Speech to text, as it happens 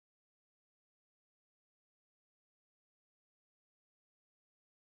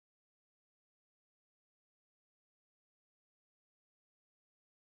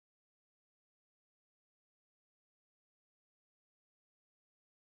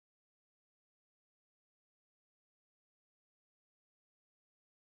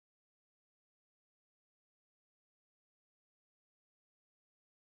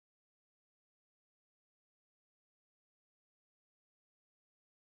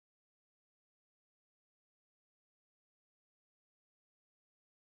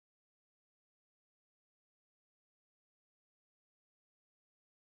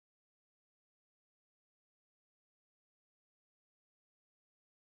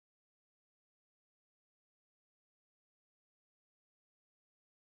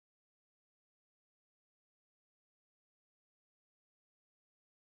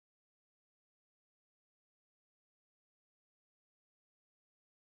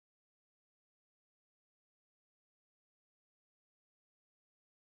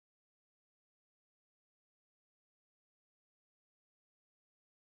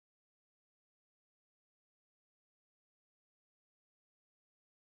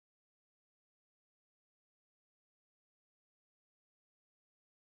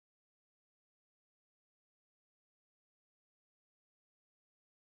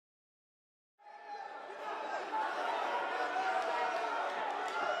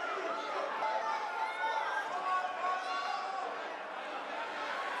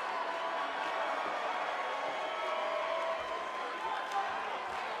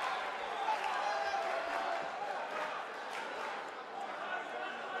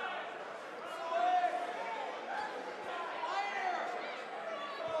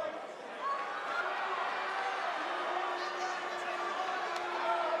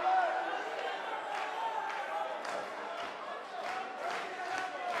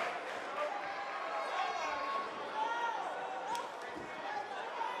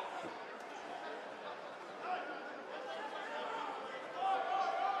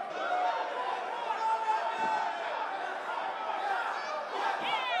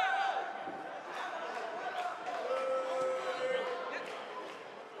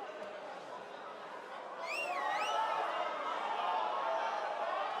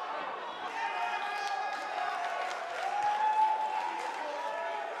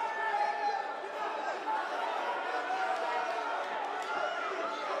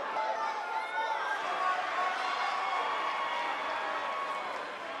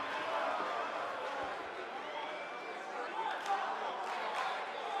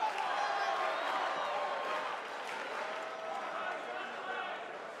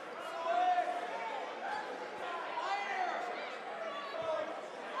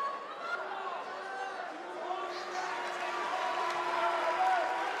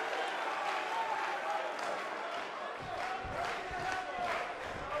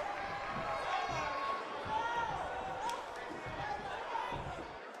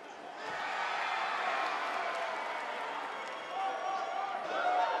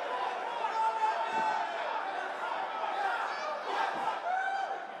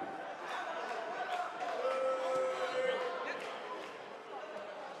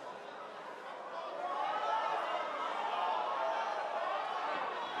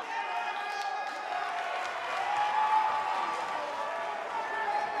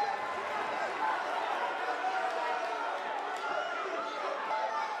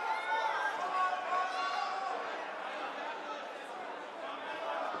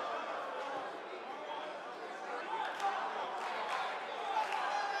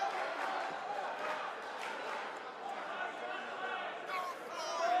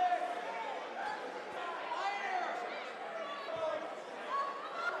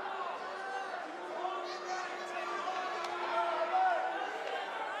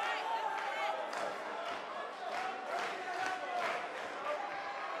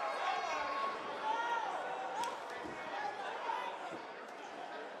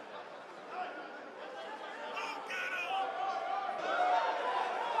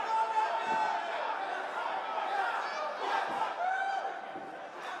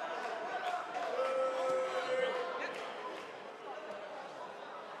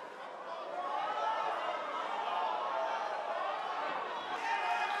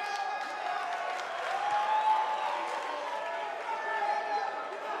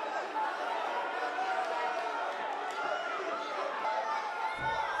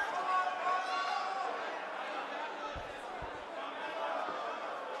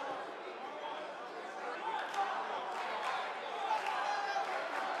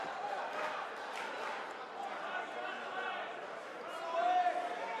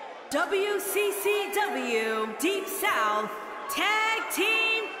WCCW Deep South Tag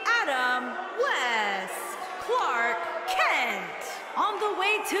Team Adam West, Clark Kent, on the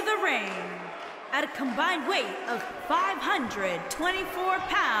way to the ring at a combined weight of 524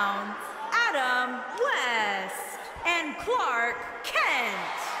 pounds, Adam West and Clark Kent.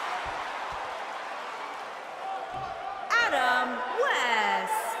 Adam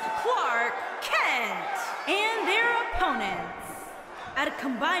West, Clark Kent, and their opponents at a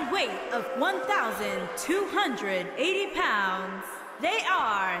combined weight of 1,280 pounds. They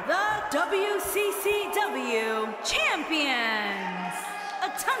are the WCCW Champions,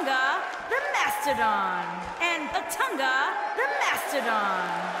 Otunga the Mastodon and Otunga the Mastodon.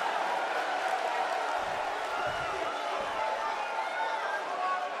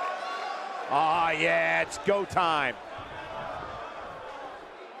 Ah, yeah, it's go time.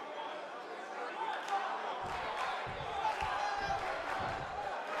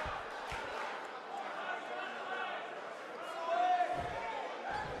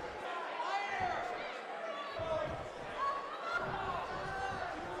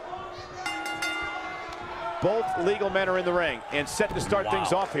 Both legal men are in the ring and set to start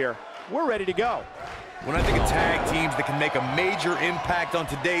things off here. We're ready to go. When I think of tag teams that can make a major impact on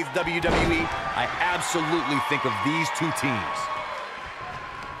today's WWE, I absolutely think of these two teams.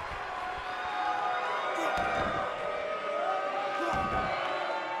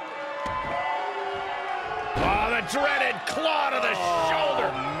 Oh, the dreaded claw to the shoulder.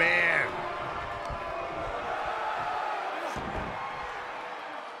 Man.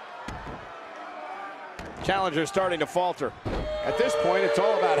 Challenger's starting to falter. At this point, it's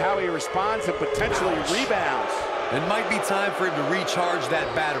all about how he responds and potentially rebounds. It might be time for him to recharge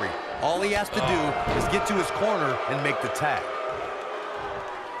that battery. All he has to do is get to his corner and make the tag.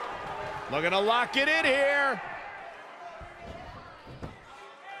 Looking to lock it in here.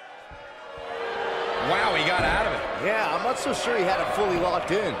 Wow, he got out of it. Yeah, I'm not so sure he had it fully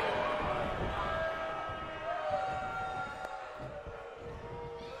locked in.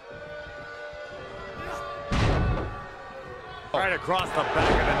 Right across the back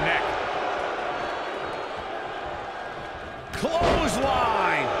of the neck.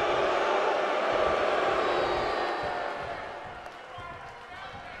 Clothesline.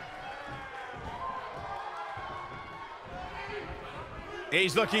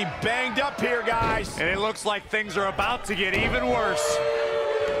 He's looking banged up here, guys. And it looks like things are about to get even worse.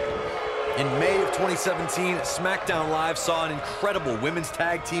 In May of 2017, SmackDown Live saw an incredible women's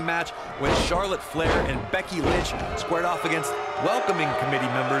tag team match when Charlotte Flair and Becky Lynch squared off against welcoming committee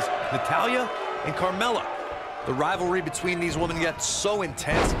members Natalya and Carmella. The rivalry between these women got so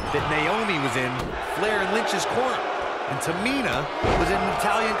intense that Naomi was in Flair and Lynch's corner, and Tamina was in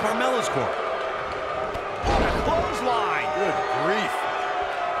Natalya and Carmella's corner. What a clothesline! Good grief.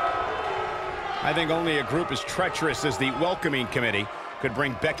 I think only a group as treacherous as the welcoming committee could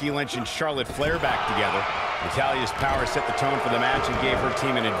bring Becky Lynch and Charlotte Flair back together. Natalya's power set the tone for the match and gave her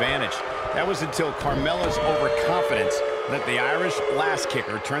team an advantage. That was until Carmella's overconfidence let the Irish lass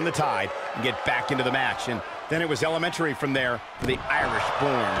kicker turn the tide and get back into the match. And then it was elementary from there for the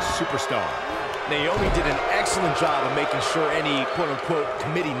Irish-born superstar. Naomi did an excellent job of making sure any quote-unquote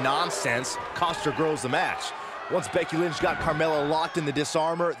committee nonsense cost her girls the match. Once Becky Lynch got Carmella locked in the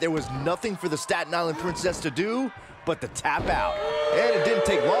disarmor, there was nothing for the Staten Island Princess to do but to tap out. And it didn't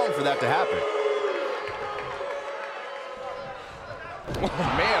take long for that to happen. Oh,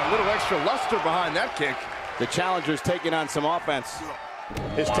 man, a little extra luster behind that kick. The challenger's taking on some offense.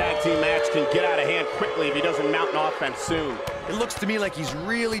 His tag team match can get out of hand quickly if he doesn't mount an offense soon. It looks to me like he's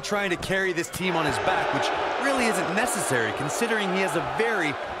really trying to carry this team on his back, which really isn't necessary considering he has a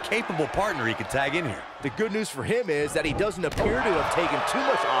very capable partner he could tag in here. The good news for him is that he doesn't appear to have taken too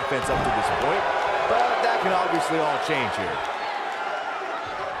much offense up to this point, but that can obviously all change here.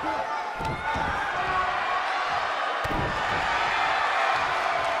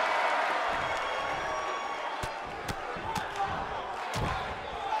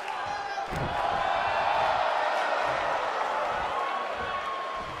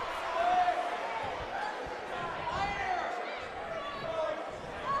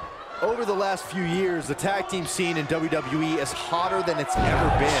 Over the last few years, the tag team scene in WWE is hotter than it's ever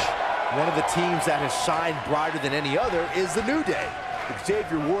been. One of the teams that has shined brighter than any other is the New Day.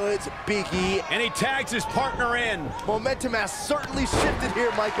 Xavier Woods, Big E, and he tags his partner in. Momentum has certainly shifted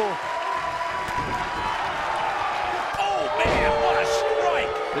here, Michael. Oh, man, what a strike.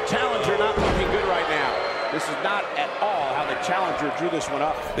 The challenger not looking good right now. This is not at all how the challenger drew this one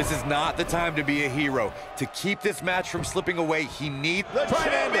up. This is not the time to be a hero. To keep this match from slipping away, he needs the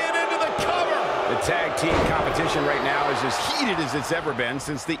champion into the cover. The tag team competition right now is as heated as it's ever been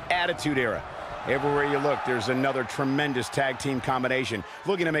since the Attitude Era. Everywhere you look, there's another tremendous tag team combination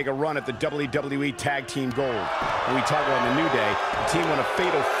looking to make a run at the WWE Tag Team Gold. When we talk about the New Day, the team won a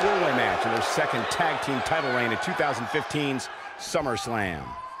fatal four-way match in their second tag team title reign at 2015's SummerSlam.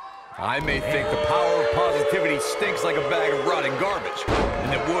 I may think the power of positivity stinks like a bag of rotting garbage,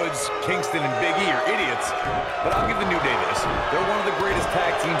 and that Woods, Kingston, and Big E are idiots, but I'll give the New Day this. They're one of the greatest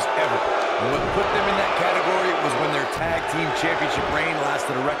tag teams ever. And what put them in that category was when their tag team championship reign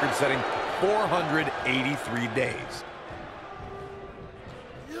lasted a record-setting 483 days.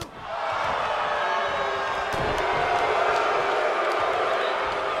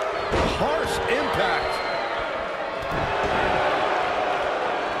 Harsh impact.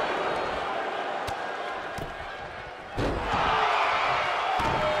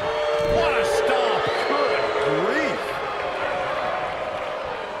 What a stomp. Good grief.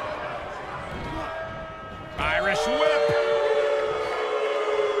 Irish whip.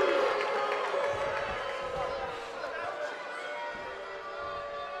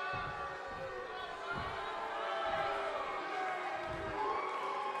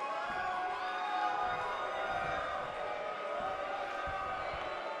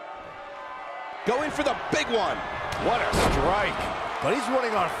 Going for the big one. What a strike. But he's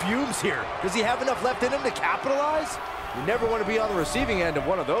running on fumes here. Does he have enough left in him to capitalize? You never want to be on the receiving end of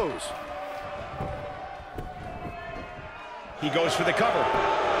one of those. He goes for the cover.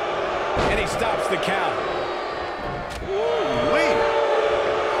 And he stops the count. Ooh-wee.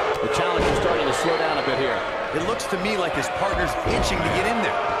 The challenger's starting to slow down a bit here. It looks to me like his partner's itching to get in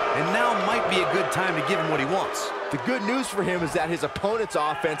there, and now might be a good time to give him what he wants. The good news for him is that his opponent's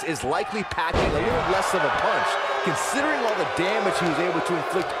offense is likely packing a little less of a punch, considering all the damage he was able to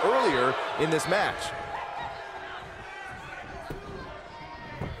inflict earlier in this match.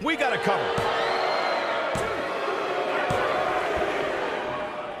 We got a cover.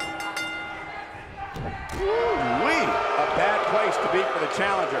 Woo-wee. A bad place to be for the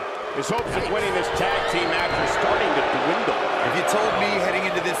challenger. His hopes of winning this tag team match are starting to dwindle. If you told me heading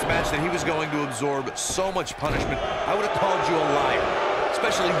into this match that he was going to absorb so much punishment, I would have called you a liar.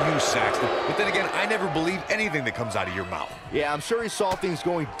 Especially you, Saxton. But then again, I never believe anything that comes out of your mouth. Yeah, I'm sure he saw things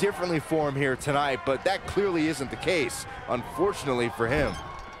going differently for him here tonight, but that clearly isn't the case, unfortunately for him.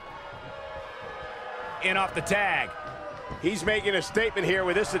 In off the tag. He's making a statement here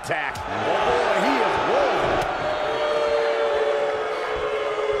with this attack. Oh boy, he is rolling.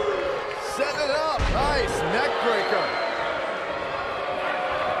 Setting it up. Nice neck breaker.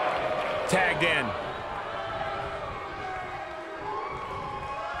 Tagged in.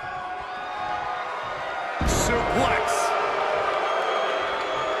 Suplex.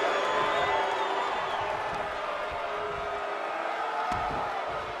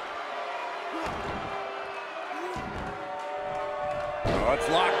 Oh, it's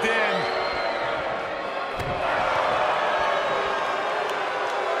locked in.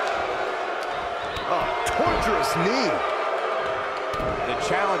 Oh, torturous knee. The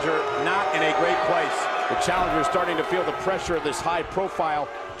challenger not in a great place. The challenger is starting to feel the pressure of this high-profile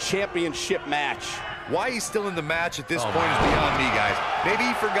championship match. Why he's still in the match at this point is beyond me, guys. Maybe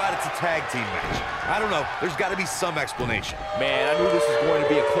he forgot it's a tag team match. I don't know. There's got to be some explanation. Man, I knew this was going to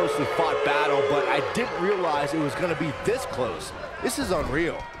be a closely fought battle, but I didn't realize it was going to be this close. This is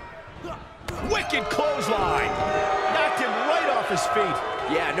unreal. Wicked clothesline. Knocked him right off his feet.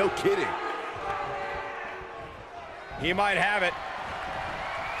 Yeah, no kidding. He might have it.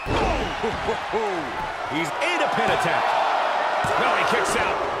 He's ate a pin attempt. No, he kicks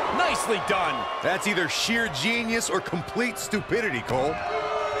out. Nicely done. That's either sheer genius or complete stupidity, Cole.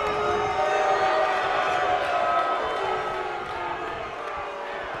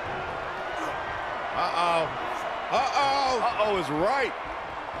 Uh-oh. Uh-oh. Uh-oh is right.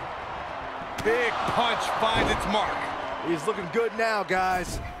 Big punch finds its mark. He's looking good now,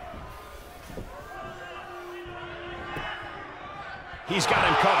 guys. He's got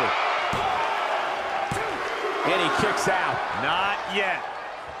him covered. And he kicks out. Not yet.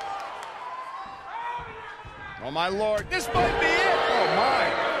 Oh, my Lord. This might be it. Oh,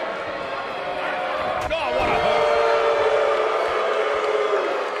 my. Oh, what a hook.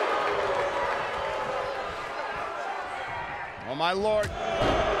 Oh, my Lord.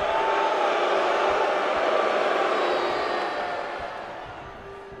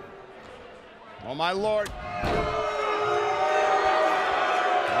 Oh, my Lord.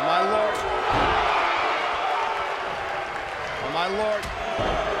 Oh, my Lord. Oh, my Lord.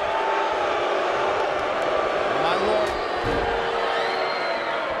 Oh, my Lord.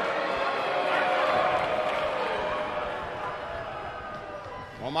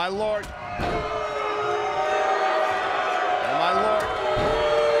 Oh, my Lord.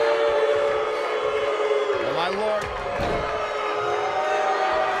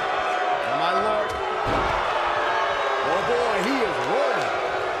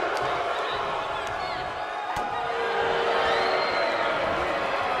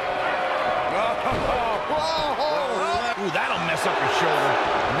 Ooh, that'll mess up your shoulder.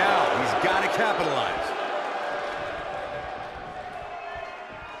 Now he's got to capitalize.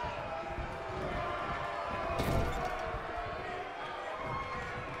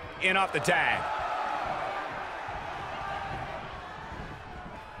 In off the tag.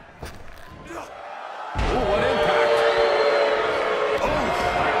 Ooh, what impact.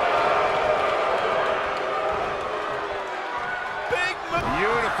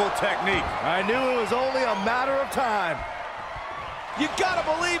 Beautiful technique. I knew it was only a matter of time. You gotta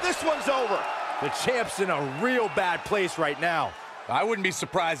believe this one's over. The champ's in a real bad place right now. I wouldn't be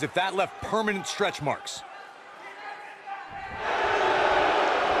surprised if that left permanent stretch marks.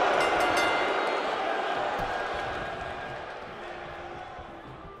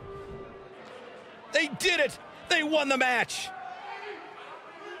 They did it! They won the match!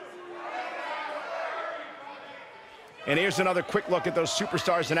 And here's another quick look at those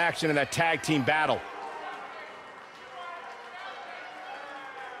superstars in action in that tag team battle.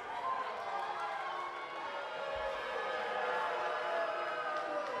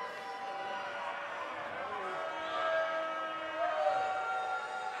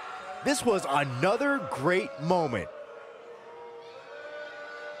 This was another great moment.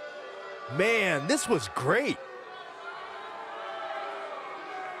 Man, this was great.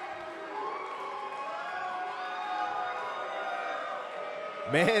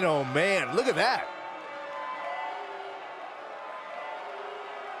 Man, oh man, look at that.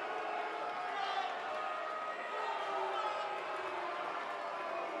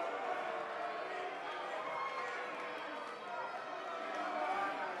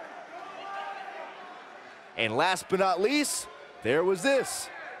 And last but not least, there was this.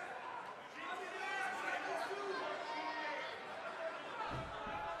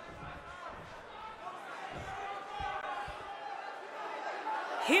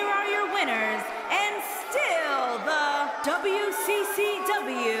 Here are your winners, and still the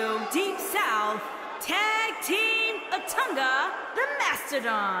WCCW Deep South Tag Team Otunga the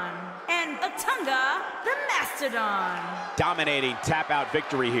Mastodon and Otunga the Mastodon. Dominating tap-out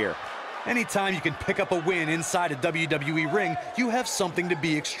victory here. Anytime you can pick up a win inside a WWE ring, you have something to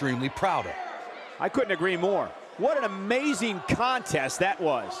be extremely proud of. I couldn't agree more. What an amazing contest that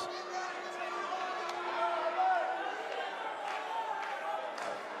was.